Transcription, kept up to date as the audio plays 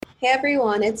Hey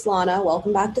everyone, it's Lana.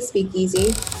 Welcome back to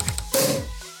Speakeasy.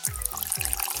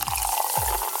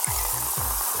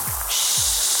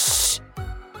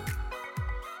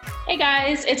 Hey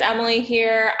guys, it's Emily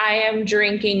here. I am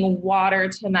drinking water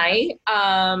tonight.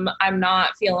 I'm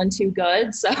not feeling too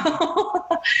good, so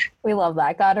we love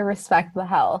that. Gotta respect the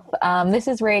health. This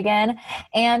is Reagan,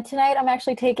 and tonight I'm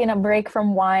actually taking a break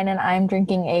from wine and I'm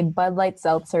drinking a Bud Light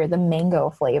Seltzer, the mango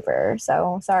flavor.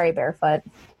 So sorry, Barefoot.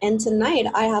 And tonight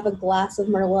I have a glass of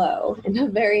Merlot in a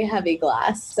very heavy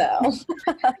glass. So,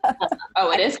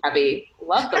 oh, it is heavy.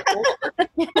 Love the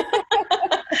pour.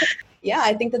 Yeah,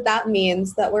 I think that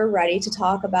means that we're ready to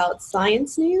talk about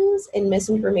science news and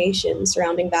misinformation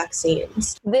surrounding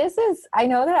vaccines. I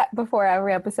know that before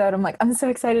every episode, I'm like, I'm so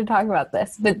excited to talk about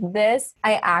this. But this,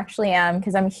 I actually am,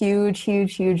 because I'm a huge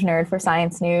nerd for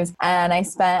science news. And I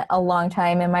spent a long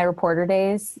time in my reporter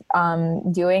days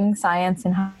doing science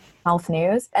and health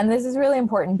news. And this is really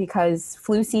important because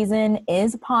flu season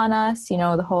is upon us, you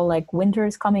know, the whole like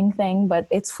winter's coming thing, but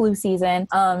it's flu season.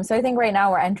 So I think right now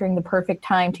we're entering the perfect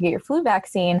time to get your flu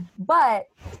vaccine, but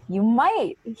you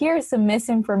might hear some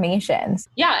misinformation.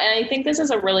 Yeah, and I think this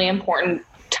is a really important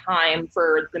time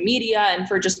for the media and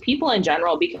for just people in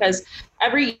general, because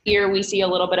every year we see a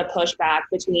little bit of pushback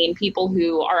between people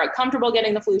who are comfortable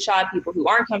getting the flu shot, people who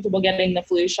aren't comfortable getting the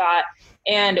flu shot.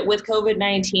 And with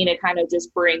COVID-19, it kind of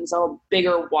just brings a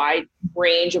bigger, wide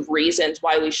range of reasons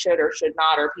why we should or should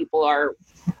not, or people are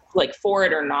like for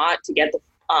it or not to get the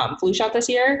flu shot this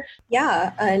year.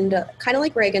 Yeah, and kind of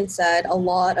like Reagan said, a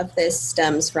lot of this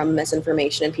stems from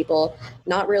misinformation and people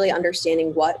not really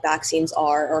understanding what vaccines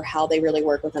are or how they really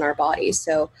work within our bodies.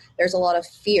 So there's a lot of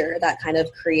fear that kind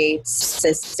of creates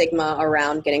this stigma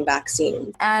around getting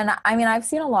vaccines. And I mean, I've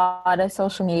seen a lot of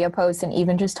social media posts and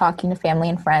even just talking to family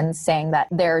and friends saying that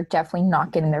they're definitely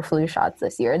not getting their flu shots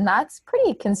this year. And that's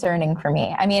pretty concerning for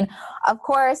me. I mean, of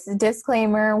course,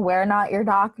 disclaimer, we're not your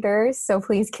doctors, so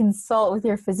please consult with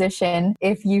your physician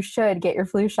if you should get your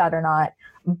flu shot or not.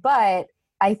 But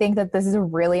I think that this is a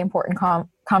really important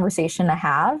conversation to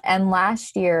have. And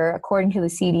last year, according to the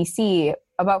CDC,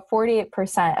 about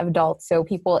 48% of adults, so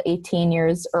people 18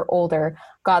 years or older,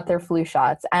 got their flu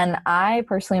shots. And I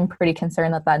personally am pretty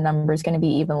concerned that number is going to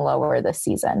be even lower this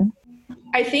season.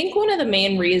 I think one of the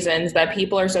main reasons that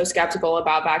people are so skeptical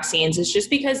about vaccines is just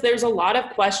because there's a lot of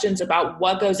questions about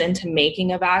what goes into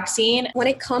making a vaccine. When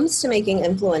it comes to making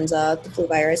influenza, the flu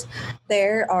virus,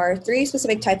 there are 3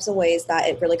 specific types of ways that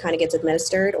it really kind of gets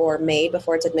administered or made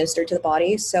before it's administered to the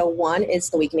body. So one is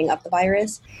the weakening of the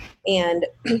virus. And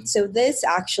so this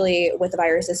actually with the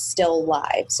virus is still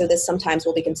live. So this sometimes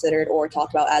will be considered or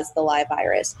talked about as the live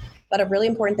virus. But a really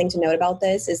important thing to note about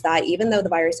this is that even though the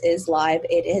virus is live,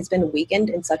 it has been weakened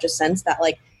in such a sense that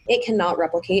it cannot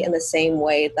replicate in the same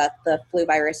way that the flu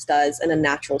virus does in a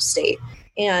natural state.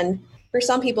 And for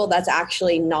some people, that's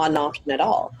actually not an option at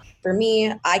all. For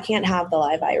me, I can't have the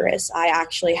live virus. I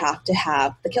actually have to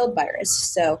have the killed virus.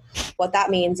 So what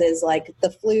that means is like the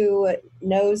flu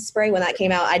nose spray, when that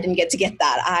came out, I didn't get to get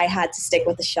that. I had to stick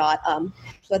with the shot.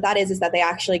 What that is that they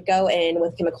actually go in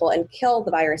with chemical and kill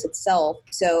the virus itself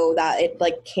so that it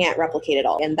can't replicate at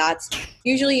all. And that's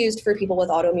usually used for people with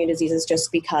autoimmune diseases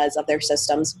just because of their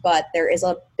systems. But there is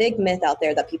a big myth out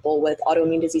there that people with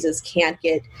autoimmune diseases can't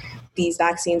get these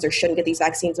vaccines or shouldn't get these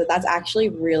vaccines, but that's actually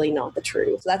really not the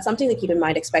truth. So that's something to keep in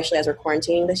mind, especially as we're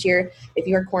quarantining this year. If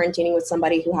you are quarantining with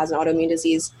somebody who has an autoimmune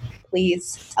disease,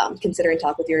 please consider and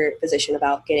talk with your physician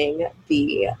about getting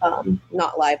the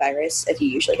not live virus if you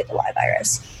usually get the live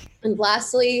virus. And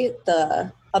lastly,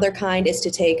 the other kind is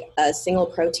to take a single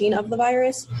protein of the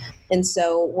virus. And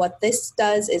so what this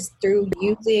does is through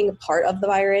using part of the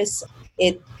virus,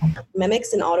 it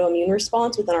mimics an autoimmune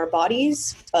response within our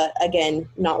bodies, but again,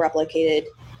 not replicated,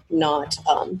 not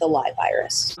the live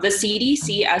virus. The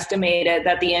CDC estimated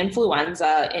that the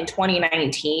influenza in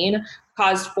 2019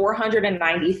 caused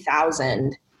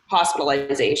 490,000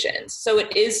 hospitalizations. So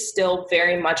it is still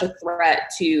very much a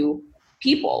threat to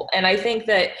people. And I think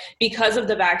that because of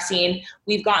the vaccine,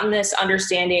 we've gotten this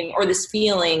understanding or this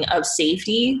feeling of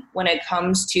safety when it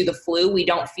comes to the flu. We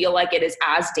don't feel like it is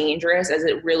as dangerous as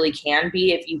it really can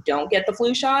be if you don't get the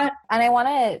flu shot. And I want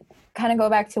to kind of go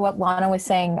back to what Lana was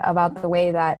saying about the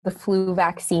way that the flu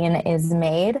vaccine is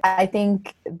made. I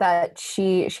think that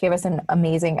she gave us an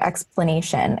amazing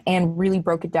explanation and really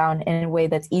broke it down in a way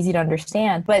that's easy to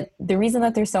understand. But the reason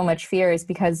that there's so much fear is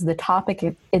because the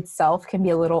topic itself can be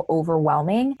a little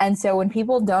overwhelming. And so when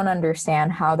people don't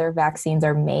understand how their vaccines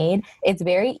are made, it's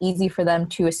very easy for them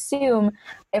to assume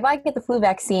if I get the flu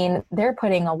vaccine, they're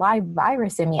putting a live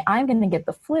virus in me. I'm going to get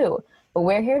the flu. But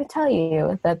we're here to tell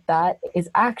you that that is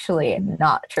actually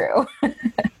not true.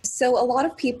 So a lot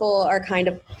of people are kind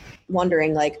of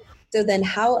wondering, like, so then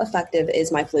how effective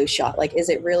is my flu shot? Like, is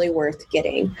it really worth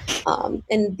getting?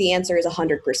 And the answer is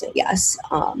 100% yes.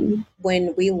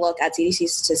 When we look at CDC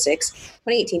statistics,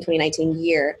 2018-2019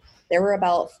 year, there were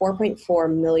about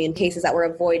 4.4 million cases that were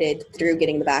avoided through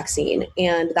getting the vaccine.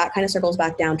 And that kind of trickles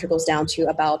down to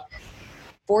about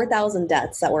 4,000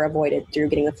 deaths that were avoided through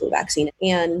getting the flu vaccine.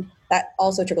 And that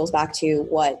also trickles back to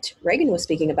what Reagan was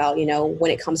speaking about,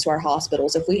 when it comes to our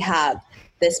hospitals. If we have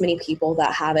this many people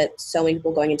that have it, so many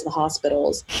people going into the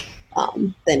hospitals,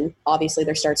 then obviously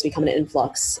there starts to become an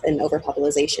influx and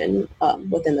overpopulation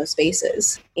within those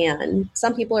spaces. And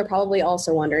some people are probably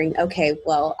also wondering, okay,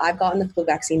 well, I've gotten the flu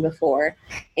vaccine before,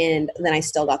 and then I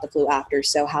still got the flu after,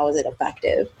 so how is it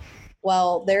effective?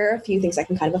 Well, there are a few things that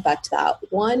can kind of affect that.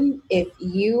 One, if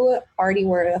you already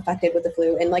were affected with the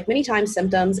flu, and like many times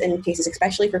symptoms in cases,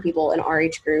 especially for people in our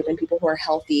age group and people who are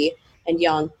healthy and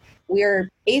young, we are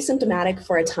asymptomatic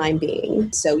for a time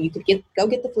being. So you could go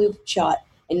get the flu shot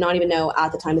and not even know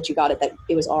at the time that you got it that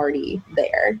it was already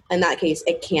there. In that case,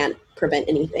 it can't prevent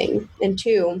anything. And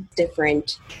two,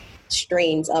 different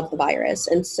strains of the virus.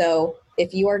 And so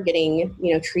if you are getting,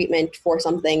 treatment for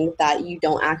something that you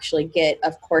don't actually get,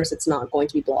 of course, it's not going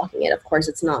to be blocking it. Of course,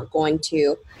 it's not going to,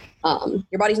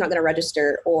 your body's not going to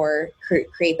register or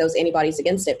create those antibodies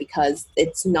against it because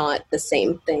it's not the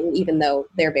same thing, even though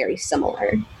they're very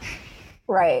similar.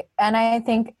 Right. And I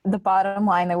think the bottom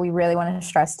line that we really want to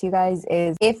stress to you guys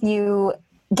is if you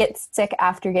get sick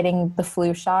after getting the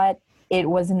flu shot, it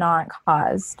was not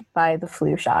caused by the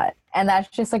flu shot. And that's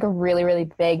just like a really, really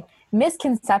big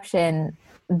misconception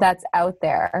that's out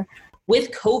there.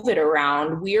 With COVID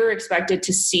around, we are expected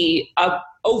to see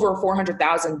over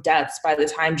 400,000 deaths by the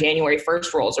time January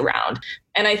 1st rolls around.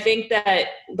 And I think that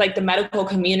like the medical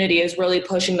community is really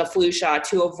pushing the flu shot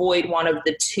to avoid one of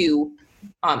the two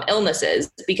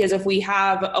illnesses, because if we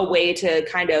have a way to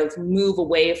kind of move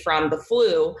away from the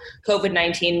flu,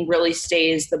 COVID-19 really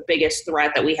stays the biggest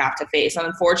threat that we have to face. And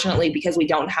unfortunately, because we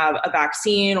don't have a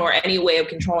vaccine or any way of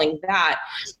controlling that,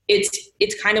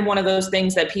 it's kind of one of those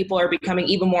things that people are becoming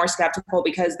even more skeptical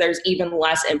because there's even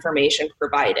less information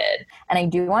provided. And I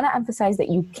do want to emphasize that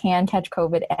you can catch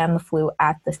COVID and the flu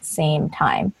at the same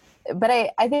time. But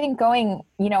I think going,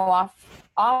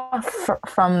 off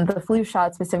from the flu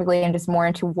shot specifically and just more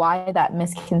into why that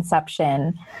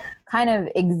misconception kind of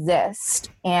exists.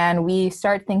 And we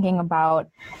start thinking about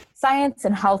science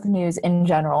and health news in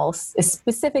general,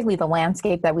 specifically the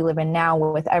landscape that we live in now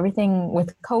with everything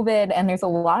with COVID. And there's a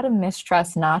lot of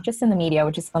mistrust, not just in the media,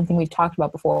 which is something we've talked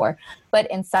about before, but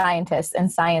in scientists and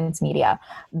science media.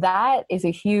 That is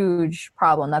a huge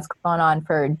problem that's gone on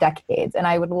for decades. And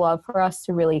I would love for us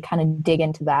to really kind of dig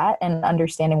into that and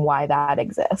understanding why that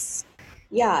exists.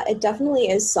 Yeah, it definitely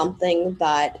is something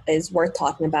that is worth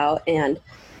talking about. And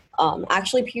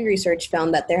actually, Pew Research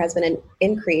found that there has been an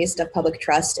increase of public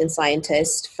trust in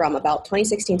scientists from about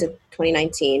 2016 to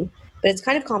 2019, but it's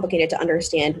kind of complicated to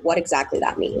understand what exactly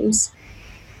that means.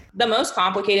 The most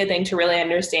complicated thing to really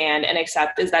understand and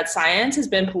accept is that science has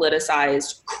been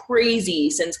politicized crazy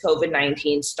since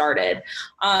COVID-19 started.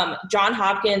 Johns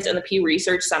Hopkins and the Pew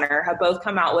Research Center have both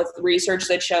come out with research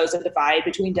that shows a divide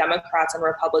between Democrats and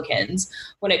Republicans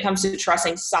when it comes to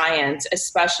trusting science,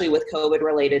 especially with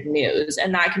COVID-related news.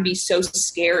 And that can be so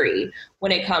scary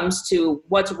when it comes to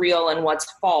what's real and what's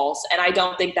false. And I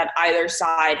don't think that either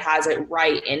side has it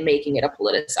right in making it a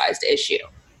politicized issue.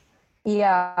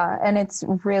 Yeah, and it's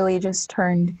really just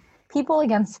turned people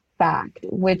against fact,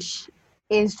 which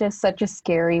is just such a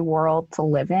scary world to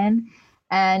live in.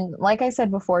 And like I said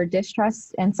before,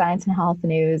 distrust in science and health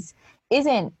news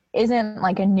isn't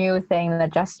like a new thing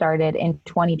that just started in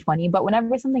 2020, but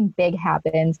whenever something big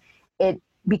happens, it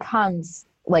becomes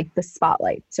like the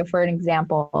spotlight. So for an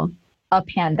example, a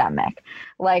pandemic.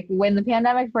 Like when the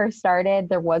pandemic first started,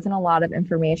 there wasn't a lot of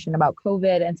information about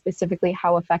COVID and specifically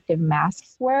how effective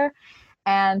masks were.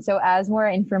 And so as more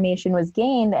information was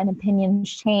gained and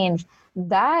opinions changed,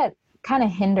 that kind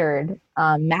of hindered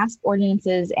mask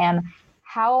ordinances and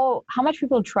how much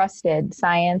people trusted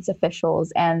science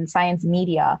officials and science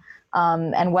media,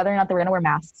 and whether or not they were going to wear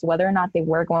masks, whether or not they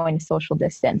were going to social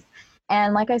distance.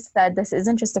 And like I said, this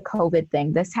isn't just a COVID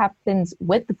thing. This happens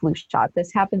with the flu shot.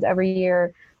 This happens every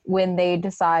year when they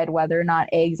decide whether or not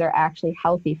eggs are actually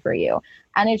healthy for you.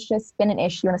 And it's just been an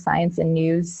issue in the science and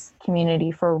news community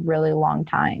for a really long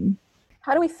time.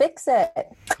 How do we fix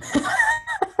it?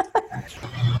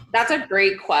 That's a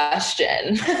great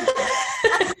question.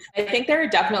 I think there are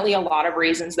definitely a lot of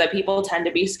reasons that people tend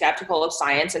to be skeptical of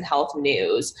science and health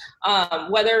news.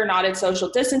 Whether or not it's social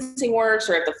distancing works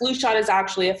or if the flu shot is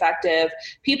actually effective,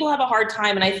 people have a hard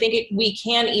time. And I think we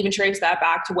can even trace that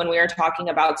back to when we were talking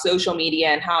about social media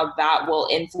and how that will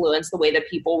influence the way that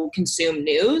people consume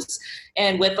news.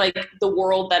 And with like the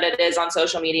world that it is on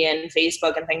social media and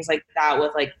Facebook and things like that,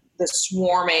 with like the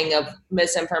swarming of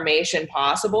misinformation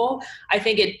possible, I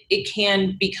think it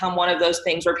can become one of those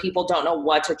things where people don't know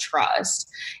what to trust.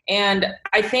 And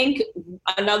I think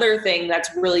another thing that's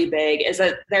really big is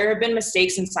that there have been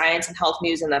mistakes in science and health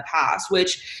news in the past,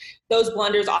 which those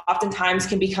blunders oftentimes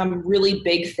can become really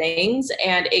big things,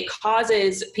 and it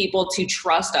causes people to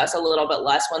trust us a little bit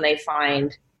less when they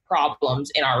find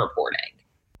problems in our reporting.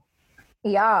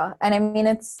 Yeah. And I mean,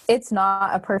 it's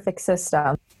not a perfect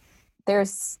system.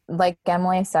 There's, like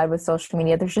Emily said, with social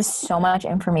media, there's just so much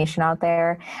information out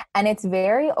there and it's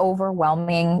very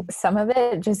overwhelming. Some of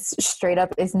it just straight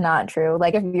up is not true.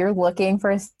 Like if you're looking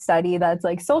for a study that's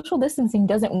like social distancing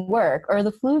doesn't work or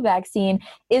the flu vaccine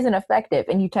isn't effective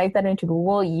and you type that into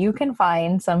Google, you can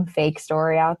find some fake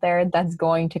story out there that's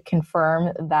going to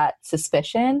confirm that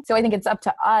suspicion. So I think it's up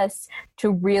to us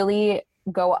to really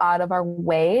go out of our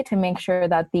way to make sure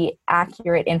that the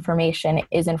accurate information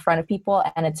is in front of people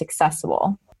and it's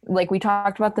accessible. Like we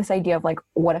talked about this idea of like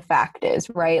what a fact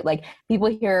is, right? Like people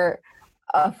hear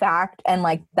a fact and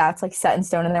like that's like set in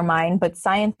stone in their mind, but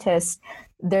scientists,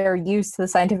 they're used to the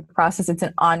scientific process. It's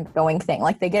an ongoing thing.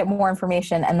 Like they get more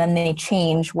information and then they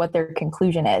change what their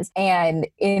conclusion is. And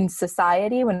in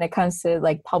society, when it comes to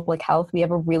like public health, we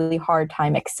have a really hard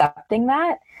time accepting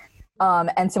that.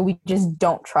 And so we just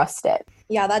don't trust it.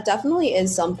 Yeah, that definitely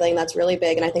is something that's really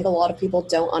big. And I think a lot of people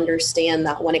don't understand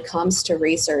that when it comes to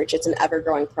research, it's an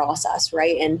ever-growing process,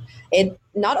 right? And it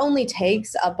not only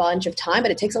takes a bunch of time,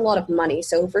 but it takes a lot of money.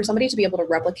 So for somebody to be able to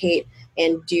replicate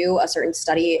and do a certain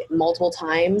study multiple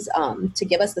times to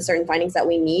give us the certain findings that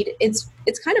we need, it's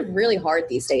kind of really hard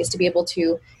these days to be able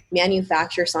to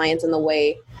manufacture science in the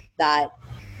way that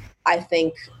I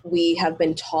think we have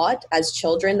been taught as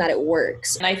children that it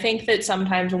works. And I think that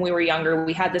sometimes when we were younger,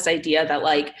 we had this idea that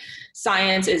like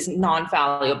science is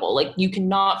non-fallible. Like you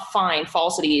cannot find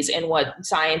falsities in what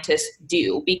scientists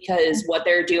do because what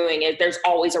they're doing is there's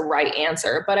always a right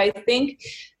answer. But I think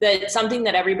that something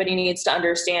that everybody needs to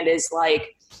understand is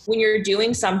like when you're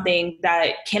doing something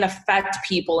that can affect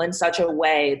people in such a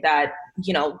way that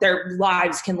you know, their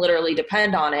lives can literally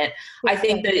depend on it. I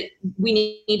think that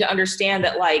we need to understand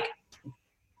that like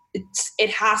it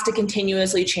has to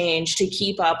continuously change to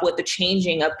keep up with the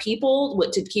changing of people,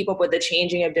 to keep up with the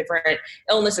changing of different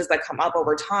illnesses that come up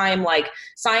over time. Like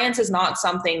science is not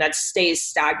something that stays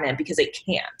stagnant because it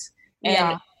can't.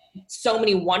 And so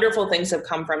many wonderful things have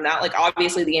come from that. Like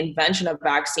obviously the invention of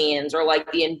vaccines or like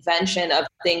the invention of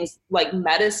things like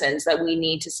medicines that we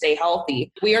need to stay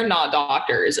healthy. We are not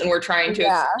doctors and we're trying to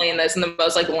explain this in the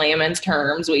most like layman's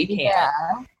terms we can. Yeah.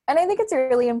 And I think it's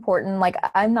really important. Like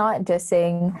I'm not just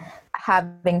saying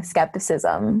having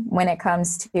skepticism when it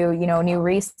comes to, you know, new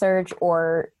research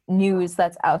or news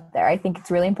that's out there. I think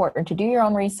it's really important to do your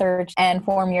own research and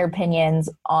form your opinions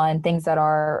on things that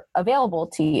are available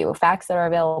to you, facts that are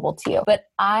available to you. But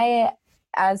I,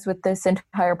 as with this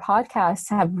entire podcast,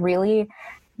 have really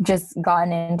just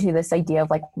gotten into this idea of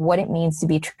like what it means to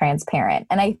be transparent.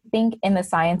 And I think in the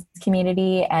science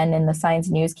community and in the science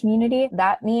news community,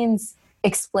 that means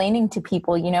explaining to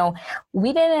people, you know,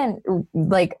 we didn't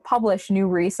like publish new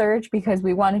research because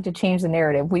we wanted to change the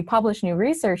narrative. We published new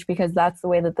research because that's the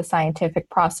way that the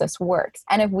scientific process works.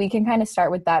 And if we can kind of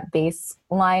start with that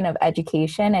baseline of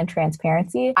education and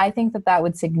transparency, I think that that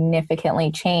would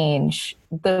significantly change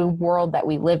the world that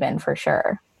we live in for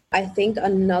sure. I think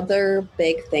another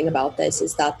big thing about this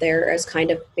is that there is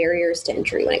kind of barriers to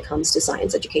entry when it comes to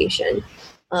science education.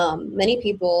 Many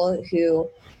people who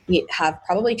have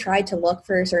probably tried to look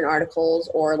for certain articles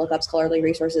or look up scholarly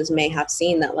resources may have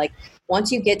seen that like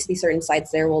once you get to these certain sites,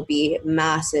 there will be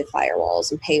massive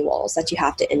firewalls and paywalls that you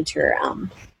have to enter.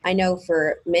 I know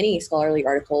for many scholarly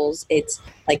articles, it's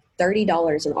like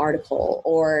 $30 an article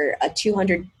or a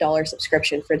 $200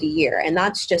 subscription for the year. And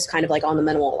that's just kind of like on the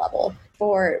minimal level.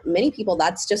 For many people,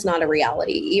 that's just not a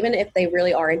reality. Even if they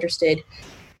really are interested,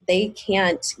 they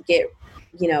can't get,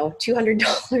 you know,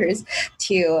 $200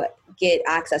 to get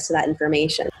access to that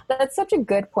information. That's such a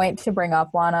good point to bring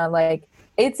up, Lana. Like,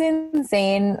 it's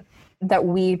insane that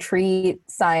we treat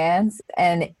science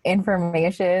and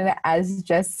information as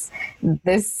just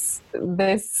this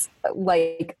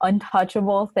like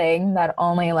untouchable thing that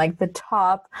only like the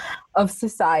top of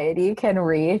society can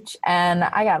reach. And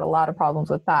I got a lot of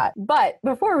problems with that. But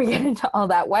before we get into all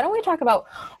that, why don't we talk about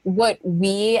what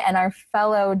we and our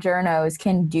fellow journos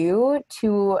can do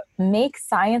to make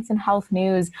science and health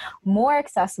news more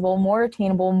accessible, more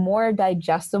attainable, more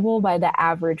digestible by the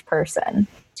average person?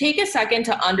 Take a second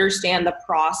to understand the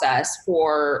process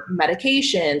for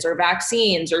medications or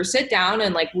vaccines, or sit down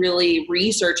and like really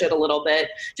research it a little bit,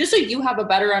 just so you have a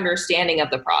better understanding of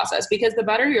the process. Because the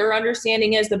better your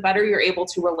understanding is, the better you're able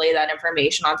to relay that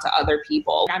information onto other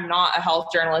people. I'm not a health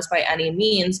journalist by any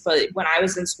means, but when I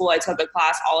was in school, I took a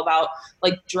class all about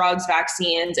like drugs,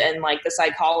 vaccines, and like the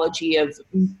psychology of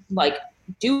like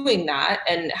doing that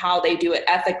and how they do it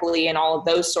ethically and all of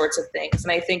those sorts of things.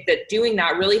 And I think that doing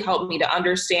that really helped me to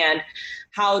understand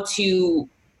how to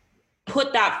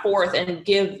put that forth and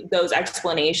give those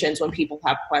explanations when people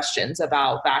have questions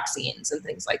about vaccines and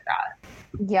things like that.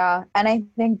 Yeah. And I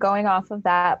think going off of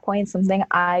that point, something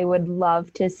I would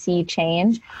love to see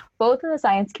change, both in the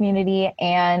science community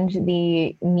and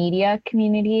the media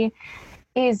community,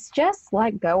 is just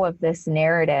let go of this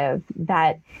narrative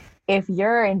that if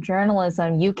you're in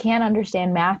journalism, you can't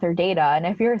understand math or data. And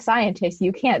if you're a scientist,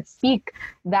 you can't speak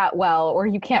that well or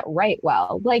you can't write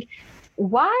well. Like,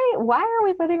 why are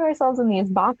we putting ourselves in these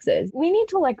boxes? We need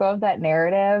to let go of that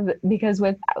narrative, because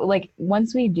with like,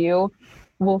 once we do,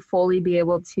 we'll fully be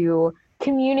able to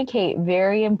communicate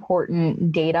very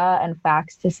important data and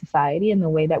facts to society in the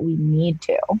way that we need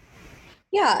to.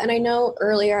 Yeah, and I know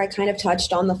earlier I kind of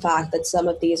touched on the fact that some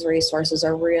of these resources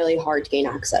are really hard to gain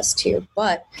access to,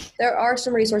 but there are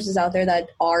some resources out there that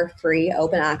are free,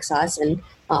 open access, and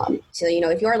so, you know,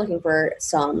 if you are looking for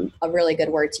a really good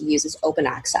word to use is open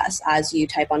access as you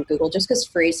type on Google, just because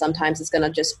free sometimes it's going to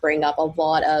just bring up a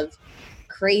lot of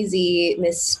crazy,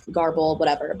 misgarbled,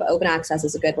 whatever, but open access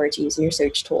is a good word to use in your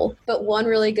search tool. But one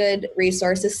really good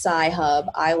resource is Sci-Hub.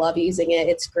 I love using it.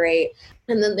 It's great.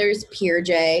 And then there's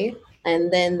PeerJ.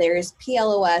 And then there's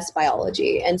PLOS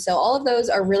Biology. And so all of those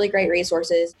are really great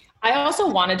resources. I also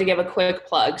wanted to give a quick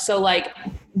plug. So like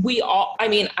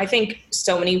I think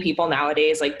so many people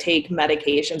nowadays like take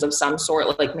medications of some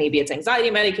sort, like maybe it's anxiety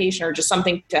medication or just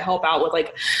something to help out with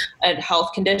like a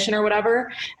health condition or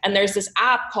whatever. And there's this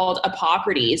app called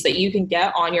Epocrates that you can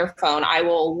get on your phone. I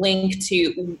will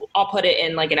I'll put it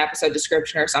in like an episode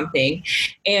description or something.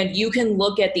 And you can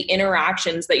look at the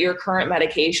interactions that your current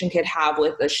medication could have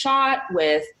with a shot,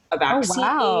 with a vaccine,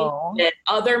 and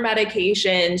other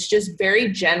medications, just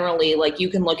very generally, like you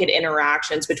can look at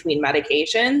interactions between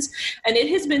medications. And it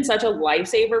has been such a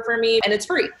lifesaver for me, and it's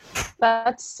free.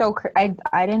 That's so I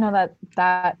didn't know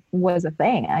that was a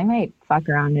thing. I might fuck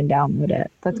around and download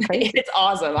it. That's crazy. It's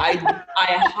awesome. I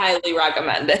highly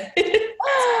recommend it.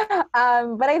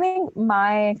 But I think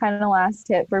my kind of last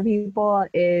tip for people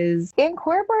is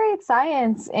incorporate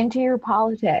science into your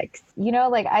politics. You know,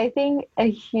 like I think a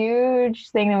huge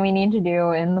thing that we need to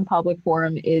do in the public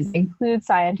forum is include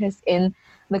scientists in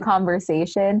the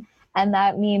conversation. And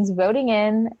that means voting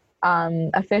in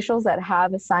officials that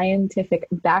have a scientific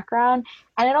background.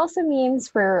 And it also means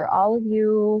for all of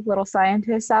you little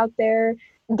scientists out there,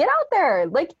 get out there,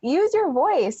 like use your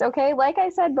voice. Okay. Like I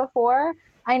said before,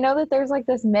 I know that there's like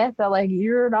this myth that like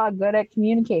you're not good at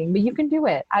communicating, but you can do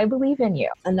it. I believe in you.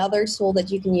 Another tool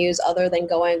that you can use other than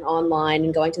going online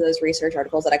and going to those research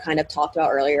articles that I kind of talked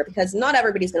about earlier, because not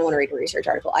everybody's going to want to read a research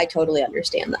article. I totally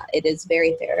understand that. It is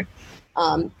very fair.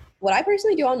 What I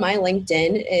personally do on my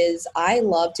LinkedIn is I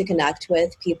love to connect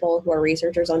with people who are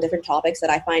researchers on different topics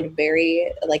that I find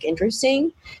very like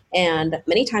interesting. And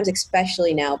many times,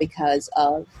 especially now because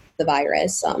of the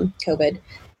virus, COVID,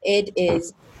 it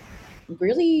is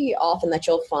really often that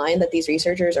you'll find that these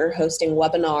researchers are hosting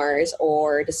webinars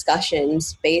or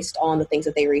discussions based on the things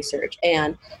that they research.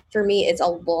 And for me, it's a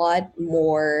lot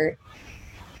more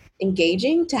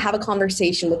engaging to have a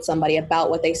conversation with somebody about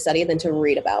what they study than to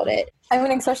read about it. I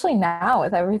mean, especially now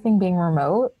with everything being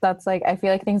remote, that's like, I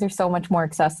feel like things are so much more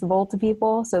accessible to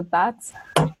people. So that's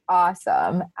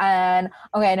awesome. And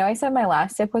okay, I know I said my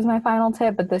last tip was my final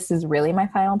tip, but this is really my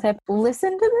final tip.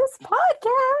 Listen to this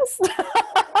podcast.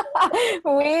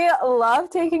 We love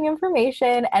taking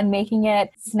information and making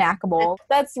it snackable.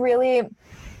 That's really,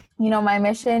 you know, my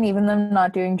mission, even though I'm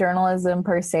not doing journalism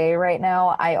per se right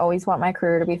now, I always want my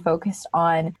career to be focused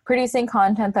on producing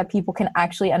content that people can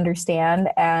actually understand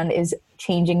and is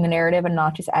changing the narrative and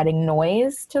not just adding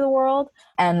noise to the world.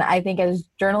 And I think as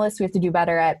journalists, we have to do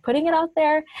better at putting it out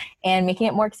there and making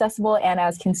it more accessible. And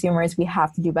as consumers, we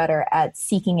have to do better at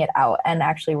seeking it out and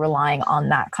actually relying on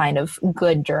that kind of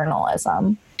good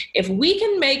journalism. If we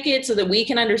can make it so that we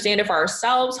can understand it for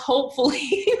ourselves,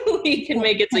 hopefully we can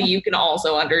make it so you can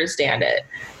also understand it.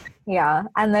 Yeah,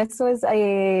 and this was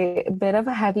a bit of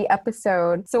a heavy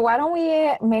episode. So why don't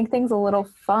we make things a little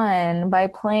fun by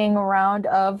playing a round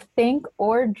of Think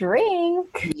or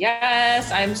Drink?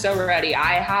 Yes, I'm so ready.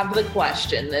 I have the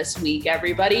question this week,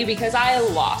 everybody, because I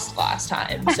lost last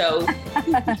time. So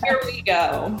here we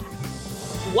go.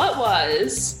 What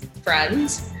was,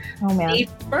 friends, the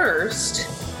first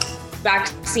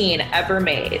vaccine ever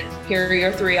made? Here are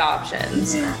your three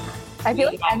options. I feel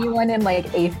like anyone in like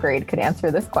 8th grade could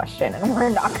answer this question, and we're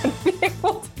not going to be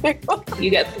able to. You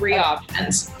get three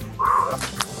options: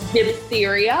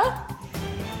 diphtheria,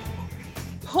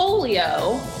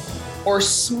 polio, or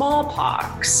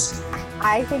smallpox.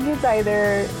 I think it's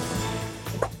either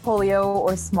polio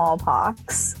or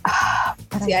smallpox.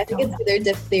 See, I think it's either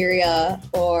diphtheria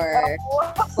or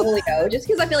polio, just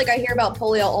because I feel like I hear about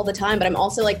polio all the time, but I'm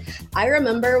also like, I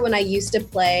remember when I used to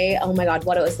play, oh my God,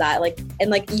 what was that? Like,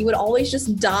 and like you would always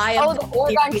just die of the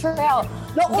Oregon Trail.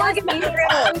 The Oregon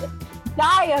Trail.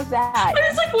 Die of that. I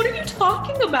was like, what are you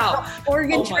talking about?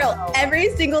 Oregon Trail. Every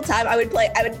single time I would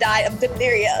play, I would die of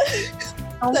diphtheria.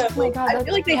 Oh so, my God, I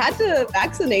feel like they had to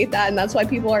vaccinate that, and that's why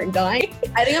people aren't dying.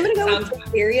 I think I'm going to go with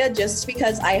diphtheria just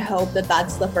because I hope that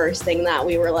that's the first thing that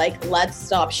we were like, let's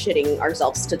stop shitting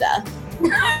ourselves to death.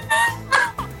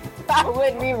 That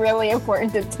would be really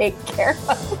important to take care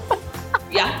of.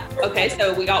 Yeah. Okay,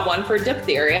 so we got one for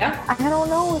diphtheria. I don't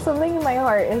know. Something in my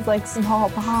heart is like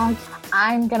smallpox.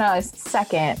 I'm going to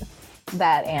second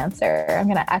that answer. I'm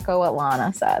going to echo what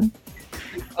Lana said.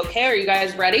 Okay, are you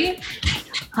guys ready?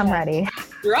 I'm ready.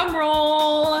 Drum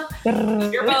roll.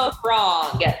 You're both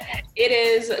wrong. It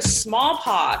is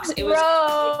smallpox. It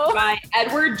was by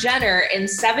Edward Jenner in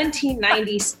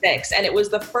 1796, and it was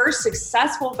the first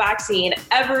successful vaccine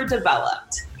ever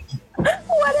developed. What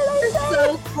did I say?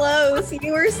 So close.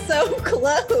 You were so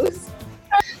close.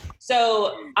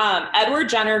 So Edward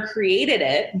Jenner created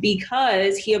it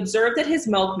because he observed that his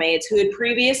milkmaids who had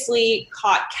previously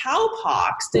caught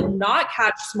cowpox did not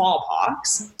catch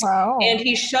smallpox. Wow. And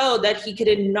he showed that he could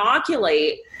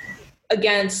inoculate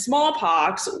against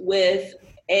smallpox with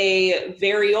a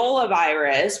variola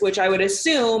virus, which I would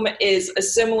assume is a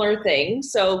similar thing.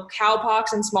 So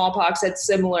cowpox and smallpox had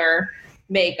similar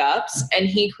makeups, and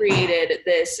he created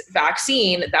this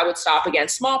vaccine that would stop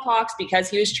against smallpox because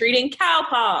he was treating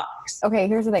cowpox. Okay,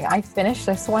 here's the thing. I finished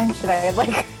this one. Should I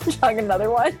like chug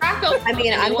another one? I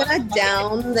mean, I'm gonna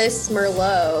down this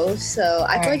Merlot, so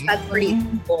I feel like that's pretty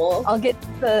cool. I'll get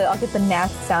the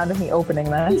nasty sound of me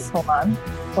opening this. Hold on.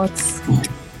 Let's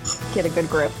get a good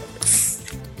grip.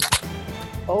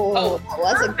 Oh,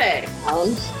 that's perfect. A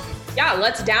good sound. Yeah,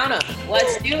 let's down them.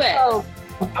 Let's do it. Oh,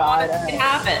 I want to see it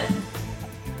happen.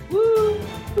 Woo!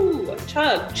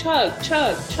 Chug, chug,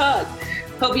 chug, chug.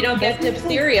 Hope you don't get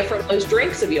diphtheria from those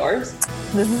drinks of yours.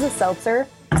 This is a seltzer.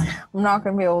 I'm not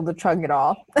going to be able to chug it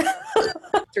all.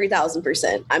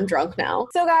 3,000%. I'm drunk now.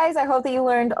 So guys, I hope that you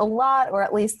learned a lot, or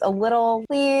at least a little.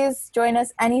 Please join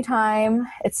us anytime.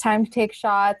 It's time to take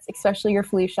shots, especially your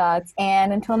flu shots.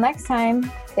 And until next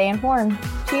time, stay informed.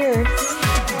 Cheers.